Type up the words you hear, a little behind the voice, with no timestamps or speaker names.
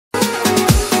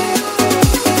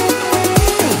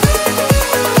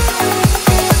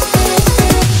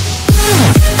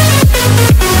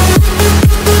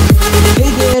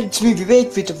It's me Vivek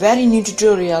with a very new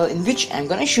tutorial in which I'm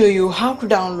gonna show you how to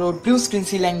download Bluescreen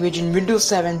C language in Windows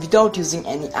 7 without using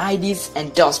any IDs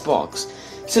and Dosbox.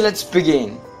 So let's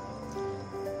begin.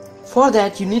 For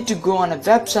that you need to go on a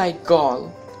website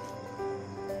called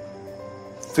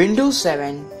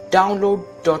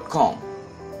Windows-7download.com.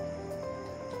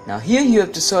 Now here you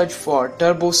have to search for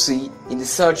Turbo C in the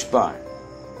search bar.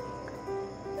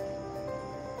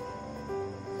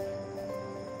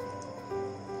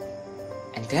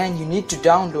 And then you need to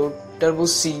download Turbo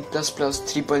C++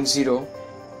 3.0.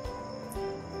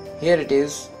 Here it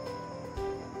is.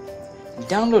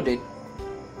 Download it.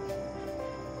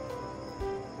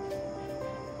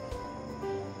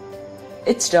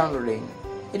 It's downloading.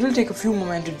 It will take a few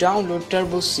moments to download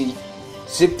Turbo C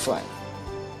zip file.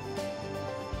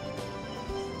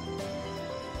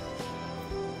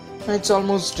 Now it's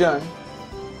almost done.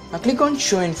 Now click on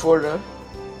Show in Folder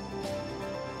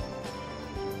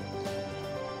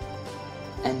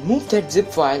and move that zip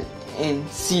file in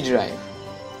C drive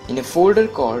in a folder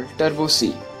called Turbo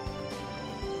C.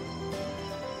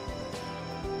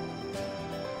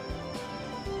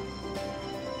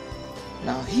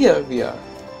 Now here we are.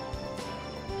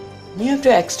 You have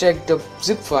to extract the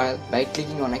zip file by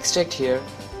clicking on extract here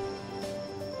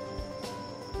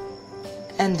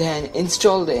and then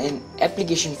install an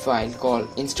application file called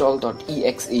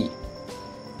install.exe.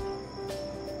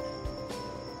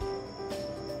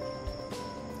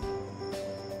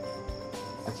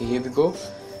 Okay, here we go.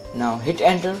 Now hit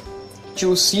enter,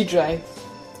 choose C drive,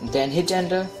 then hit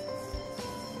enter,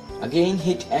 again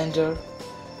hit enter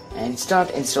and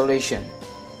start installation.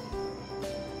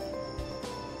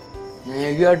 Now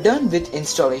you are done with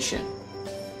installation.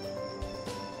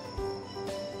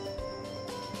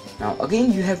 Now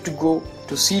again you have to go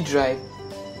to C drive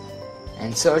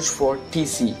and search for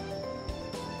TC.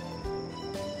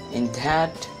 In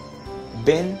that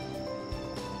bin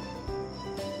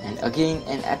and again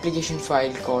an application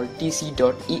file called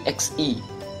tc.exe.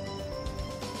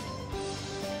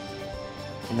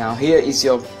 Now here is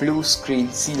your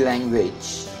Bluescreen C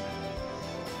language.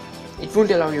 It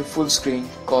won't allow you full screen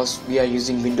because we are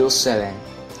using Windows 7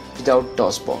 without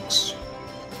Dosbox.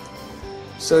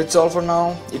 So it's all for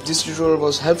now. If this tutorial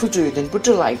was helpful to you, then put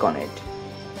a like on it.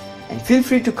 And feel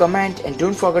free to comment and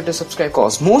don't forget to subscribe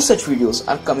because more such videos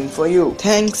are coming for you.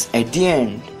 Thanks at the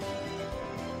end.